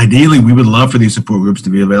ideally, we would love for these support groups to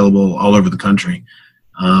be available all over the country.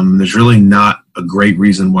 There's really not a great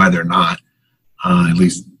reason why they're not, at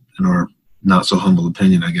least in our not so humble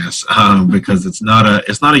opinion, I guess, because it's not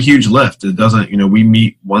a huge lift. It doesn't, we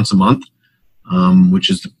meet once a month, which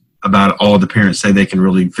is about all the parents say they can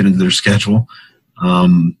really fit into their schedule.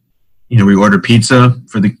 We order pizza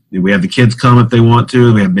we have the kids come if they want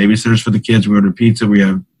to. We have babysitters for the kids. We order pizza. We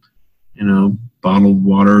have, bottled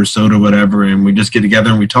water or soda, whatever, and we just get together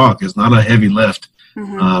and we talk. It's not a heavy lift.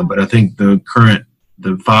 But I think the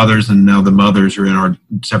fathers and now the mothers who are in our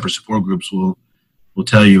separate support groups will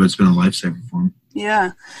tell you it's been a lifesaver for them.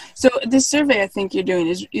 Yeah. So this survey I think you're doing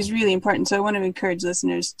is really important. So I want to encourage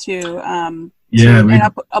listeners to and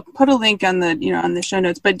I'll put a link on the show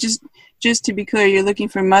notes. But just to be clear, you're looking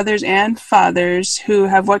for mothers and fathers who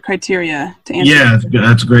have what criteria to answer? Yeah,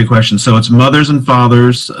 that's a great question. So it's mothers and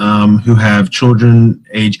fathers who have children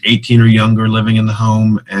age 18 or younger living in the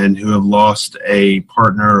home and who have lost a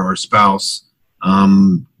partner or spouse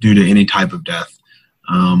due to any type of death.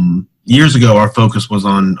 Years ago, our focus was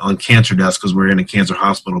on cancer deaths because we're in a cancer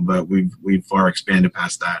hospital, but we've far expanded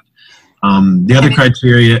past that. The other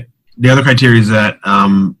criteria is that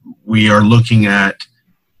we are looking at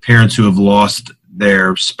parents who have lost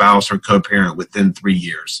their spouse or co-parent within 3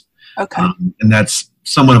 years. Okay. And that's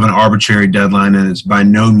somewhat of an arbitrary deadline, and it's by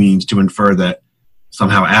no means to infer that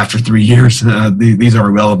somehow after 3 years these are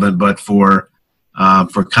irrelevant, but for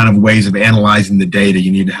kind of ways of analyzing the data,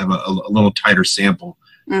 you need to have a little tighter sample.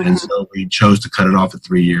 Mm-hmm. And so we chose to cut it off at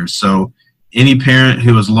 3 years. So any parent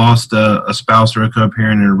who has lost a spouse or a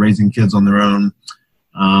co-parent and are raising kids on their own,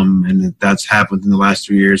 and if that's happened in the last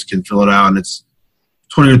 3 years, can fill it out. And it's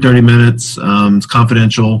 20 or 30 minutes. It's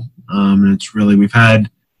confidential. And it's really, we've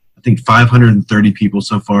had, I think, 530 people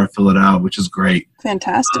so far fill it out, which is great.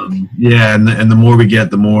 Fantastic. Yeah. And the more we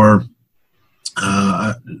get, the more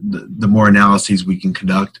analyses we can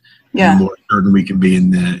conduct. Yeah. And the more certain we can be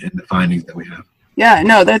in the findings that we have. Yeah,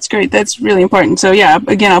 no, that's great. That's really important. So yeah,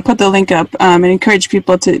 again, I'll put the link up and encourage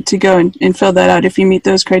people to go and fill that out if you meet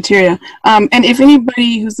those criteria. And if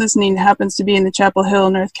anybody who's listening happens to be in the Chapel Hill,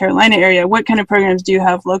 North Carolina area, what kind of programs do you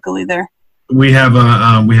have locally there? We have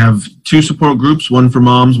 2 support groups, one for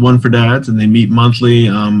moms, one for dads, and they meet monthly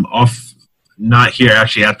not here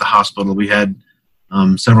actually at the hospital. We had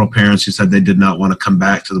several parents who said they did not want to come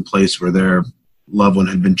back to the place where their loved one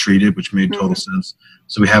had been treated, which made total sense.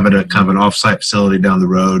 So we have it at kind of an off-site facility down the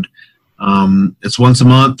road. It's once a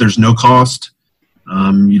month. There's no cost.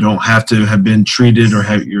 You don't have to have been treated or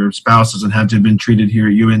your spouse doesn't have to have been treated here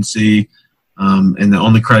at UNC. And the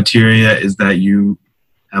only criteria is that you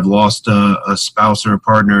have lost a spouse or a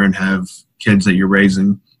partner and have kids that you're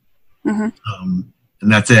raising. Mm-hmm.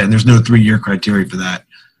 And that's it. And there's no 3-year criteria for that.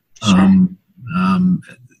 Sure. And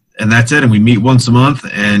that's it. And we meet once a month,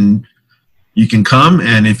 and you can come,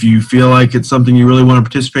 and if you feel like it's something you really want to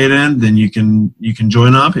participate in, then you can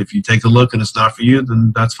join up. If you take a look and it's not for you,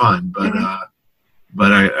 then that's fine. But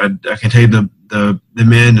but I can tell you the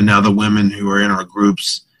men and now the women who are in our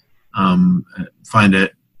groups find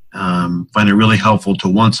it really helpful to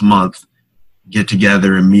once a month get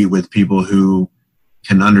together and meet with people who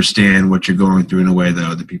can understand what you're going through in a way that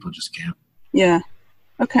other people just can't. Yeah.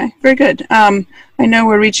 Okay, very good. I know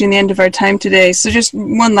we're reaching the end of our time today, so just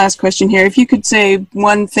one last question here. If you could say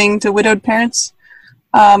one thing to widowed parents,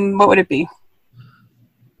 what would it be?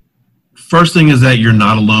 First thing is that you're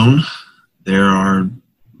not alone. There are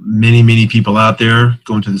many, many people out there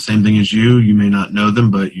going through the same thing as you. You may not know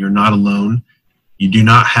them, but you're not alone. You do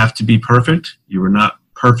not have to be perfect. You were not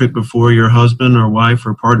perfect before your husband or wife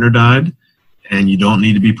or partner died, and you don't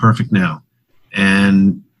need to be perfect now.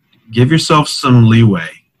 And give yourself some leeway.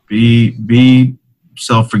 Be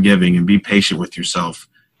self-forgiving and be patient with yourself.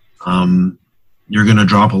 You're going to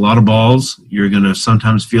drop a lot of balls. You're going to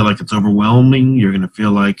sometimes feel like it's overwhelming. You're going to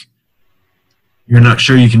feel like you're not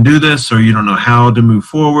sure you can do this, or you don't know how to move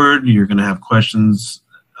forward. You're going to have questions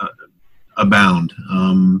abound.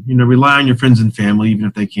 Rely on your friends and family, even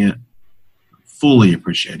if they can't fully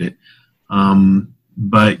appreciate it.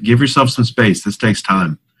 But give yourself some space. This takes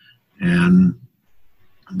time. And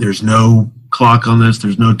there's no clock on this.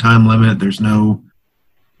 There's no time limit. There's no,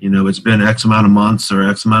 it's been X amount of months or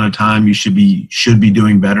X amount of time. You should be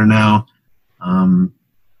doing better now.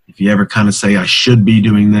 If you ever kind of say, I should be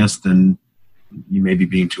doing this, then you may be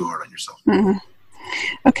being too hard on yourself. Mm-hmm.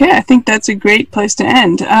 Okay, I think that's a great place to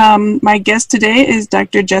end. My guest today is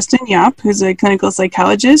Dr. Justin Yopp, who's a clinical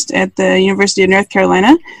psychologist at the University of North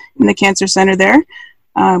Carolina in the Cancer Center there.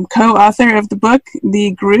 Co-author of the book,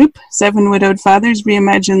 The Group, 7 Widowed Fathers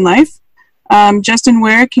Reimagine Life. Justin,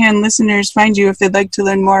 where can listeners find you if they'd like to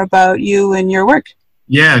learn more about you and your work?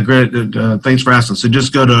 Yeah, great. Thanks for asking. So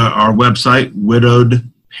just go to our website,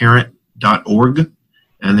 widowedparent.org,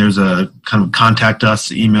 and there's a kind of contact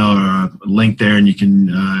us email or a link there, and you can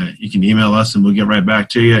email us and we'll get right back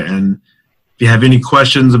to you. And if you have any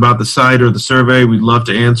questions about the site or the survey, we'd love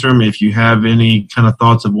to answer them. If you have any kind of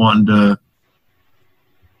thoughts of wanting to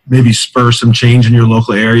maybe spur some change in your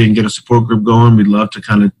local area and get a support group going, we'd love to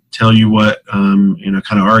kind of tell you what, kind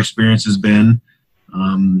of our experience has been.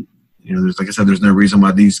 There's, like I said, there's no reason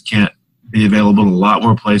why these can't be available in a lot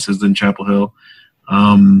more places than Chapel Hill.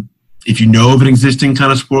 If you know of an existing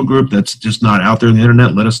kind of support group that's just not out there on the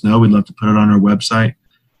internet, let us know. We'd love to put it on our website.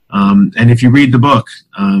 And if you read the book,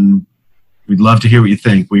 we'd love to hear what you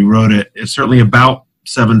think. We wrote it. It's certainly about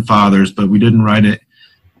 7 fathers, but we didn't write it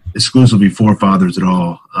exclusively for fathers at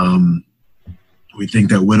all. We think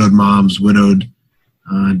that widowed moms, widowed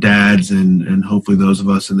dads, and hopefully those of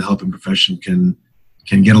us in the helping profession can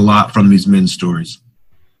get a lot from these men's stories.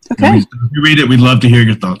 Okay. If you read it, we'd love to hear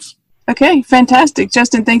your thoughts. Okay, fantastic.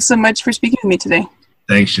 Justin, thanks so much for speaking with me today.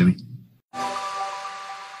 Thanks, Jenny.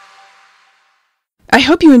 I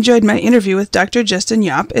hope you enjoyed my interview with Dr. Justin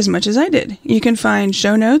Yopp as much as I did. You can find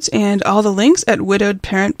show notes and all the links at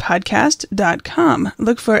widowedparentpodcast.com.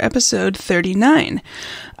 Look for episode 39.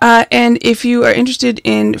 And if you are interested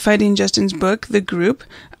in finding Justin's book, The Group,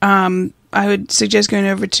 I would suggest going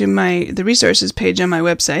over to the resources page on my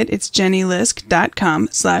website. It's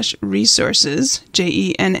jennylisk.com/resources,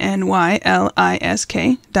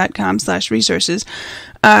 JENNYLISK.com/resources.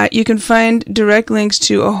 You can find direct links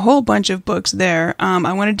to a whole bunch of books there.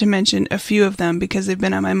 I wanted to mention a few of them because they've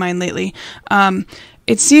been on my mind lately.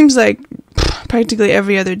 It seems like practically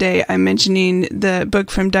every other day I'm mentioning the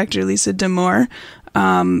book from Dr. Lisa D'Amour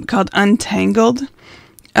called Untangled.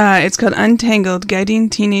 It's called Untangled, Guiding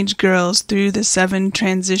Teenage Girls Through the 7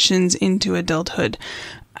 Transitions into Adulthood.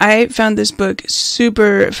 I found this book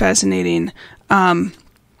super fascinating.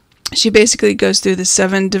 She basically goes through the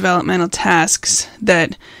 7 developmental tasks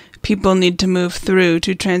that people need to move through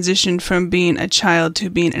to transition from being a child to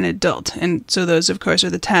being an adult. And so those, of course, are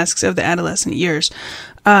the tasks of the adolescent years.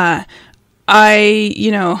 Obviously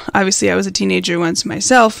I was a teenager once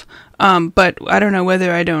myself, but I don't know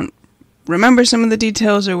whether I don't remember some of the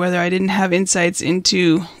details or whether I didn't have insights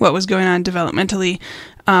into what was going on developmentally.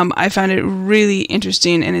 I found it really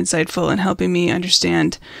interesting and insightful in helping me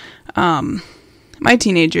understand my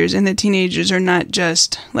teenagers, and that teenagers are not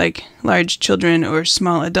just like large children or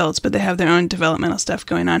small adults, but they have their own developmental stuff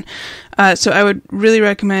going on. So I would really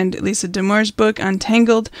recommend Lisa D'Amour's book,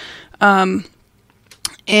 Untangled. And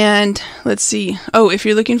let's see. Oh, if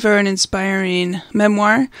you're looking for an inspiring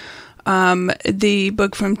memoir, the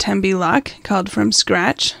book from Tembi Locke called From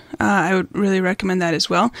Scratch, I would really recommend that as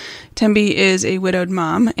well. Tembi is a widowed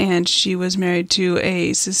mom, and she was married to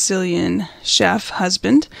a Sicilian chef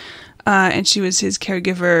husband, and she was his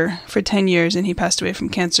caregiver for 10 years, and he passed away from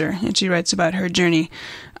cancer, and she writes about her journey.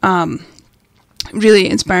 Really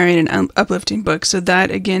inspiring and uplifting book. So that,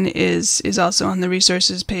 again, is also on the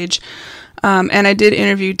resources page. And I did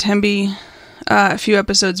interview Tembi a few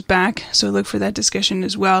episodes back, so look for that discussion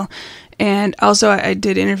as well. And also I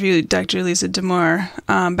did interview Dr. Lisa D'Amour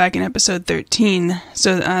back in episode 13,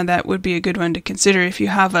 so that would be a good one to consider if you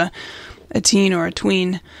have a teen or a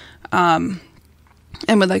tween and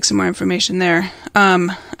would like some more information there.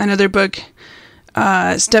 Another book,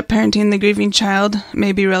 Step Parenting the Grieving Child,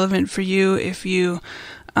 may be relevant for you if you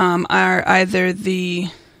are either the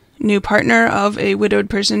new partner of a widowed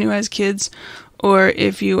person who has kids, or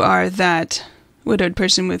if you are that widowed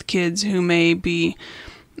person with kids who may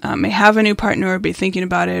have a new partner or be thinking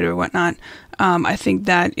about it or whatnot. I think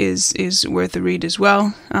that is worth a read as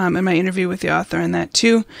well. And my interview with the author on that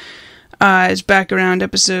too is back around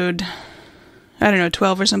episode,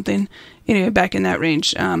 12 or something. Anyway, back in that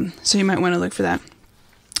range. So you might want to look for that.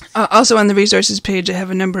 Also on the resources page, I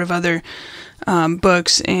have a number of other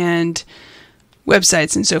books and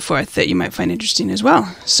websites and so forth that you might find interesting as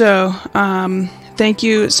well. So thank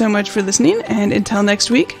you so much for listening, and until next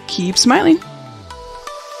week, keep smiling.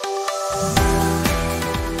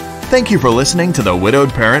 Thank you for listening to the Widowed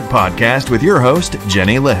Parent Podcast with your host,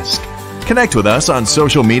 Jenny Lisk. Connect with us on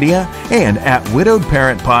social media and at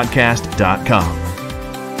widowedparentpodcast.com.